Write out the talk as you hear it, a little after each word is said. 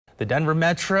The Denver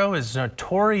Metro is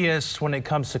notorious when it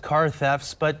comes to car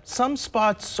thefts, but some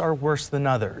spots are worse than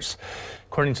others.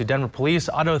 According to Denver police,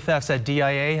 auto thefts at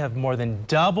DIA have more than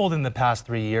doubled in the past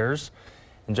 3 years.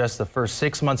 In just the first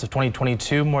 6 months of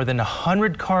 2022, more than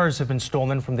 100 cars have been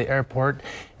stolen from the airport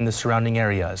and the surrounding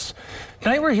areas.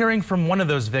 Tonight we're hearing from one of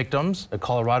those victims, a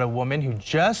Colorado woman who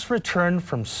just returned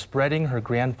from spreading her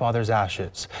grandfather's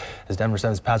ashes. As Denver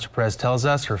 7's Patrick Perez tells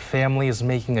us, her family is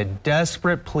making a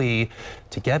desperate plea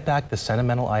to get back the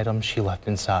sentimental items she left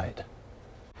inside.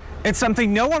 It's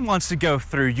something no one wants to go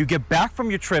through. You get back from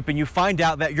your trip and you find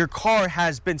out that your car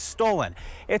has been stolen.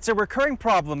 It's a recurring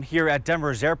problem here at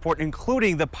Denver's airport,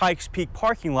 including the Pikes Peak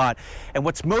parking lot. And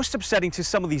what's most upsetting to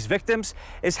some of these victims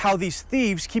is how these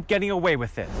thieves keep getting away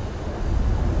with it.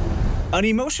 An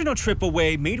emotional trip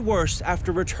away made worse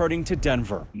after returning to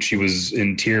Denver. She was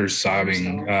in tears,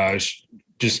 sobbing,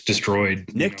 just destroyed.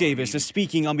 Nick Davis is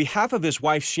speaking on behalf of his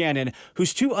wife, Shannon,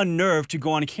 who's too unnerved to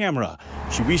go on camera.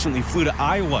 She recently flew to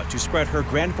Iowa to spread her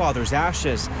grandfather's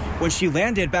ashes. When she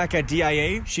landed back at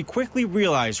DIA, she quickly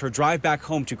realized her drive back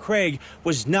home to Craig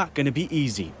was not going to be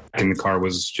easy. And the car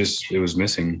was it was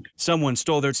missing. Someone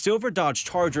stole their silver Dodge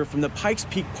Charger from the Pikes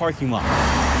Peak parking lot.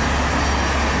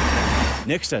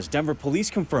 Nick says Denver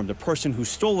police confirmed the person who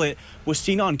stole it was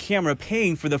seen on camera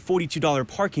paying for the $42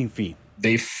 parking fee.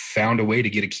 They found a way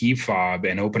to get a key fob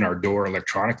and open our door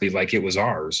electronically like it was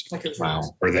ours.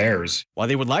 Or theirs. While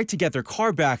they would like to get their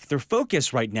car back, their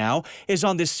focus right now is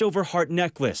on this silver heart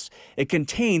necklace. It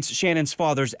contains Shannon's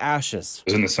father's ashes.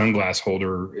 It was in the sunglass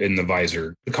holder in the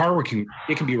visor. The car it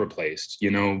can be replaced,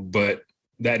 but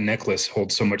that necklace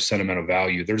holds so much sentimental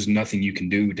value. There's nothing you can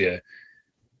do to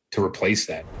replace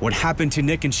that. What happened to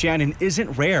Nick and Shannon isn't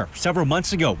rare. Several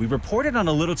months ago, we reported on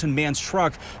a Littleton man's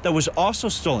truck that was also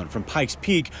stolen from Pikes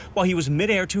Peak while he was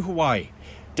midair to Hawaii.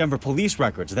 Denver police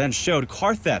records then showed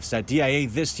car thefts at DIA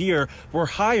this year were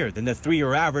higher than the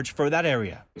 3-year average for that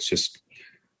area. It's just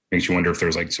makes you wonder if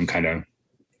there's like some kind of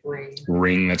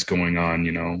ring that's going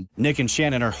on, Nick and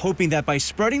Shannon are hoping that by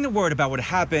spreading the word about what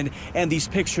happened and these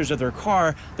pictures of their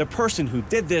car, the person who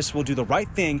did this will do the right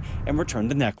thing and return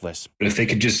the necklace. But if they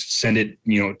could just send it,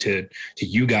 to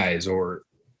you guys or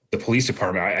the police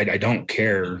department, I don't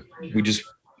care. We just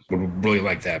would really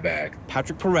like that back.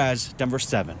 Patrick Perez, Denver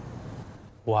 7.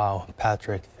 Wow,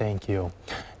 Patrick, thank you.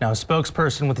 Now, a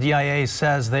spokesperson with DIA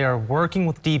says they are working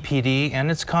with DPD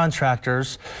and its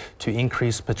contractors to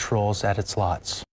increase patrols at its lots.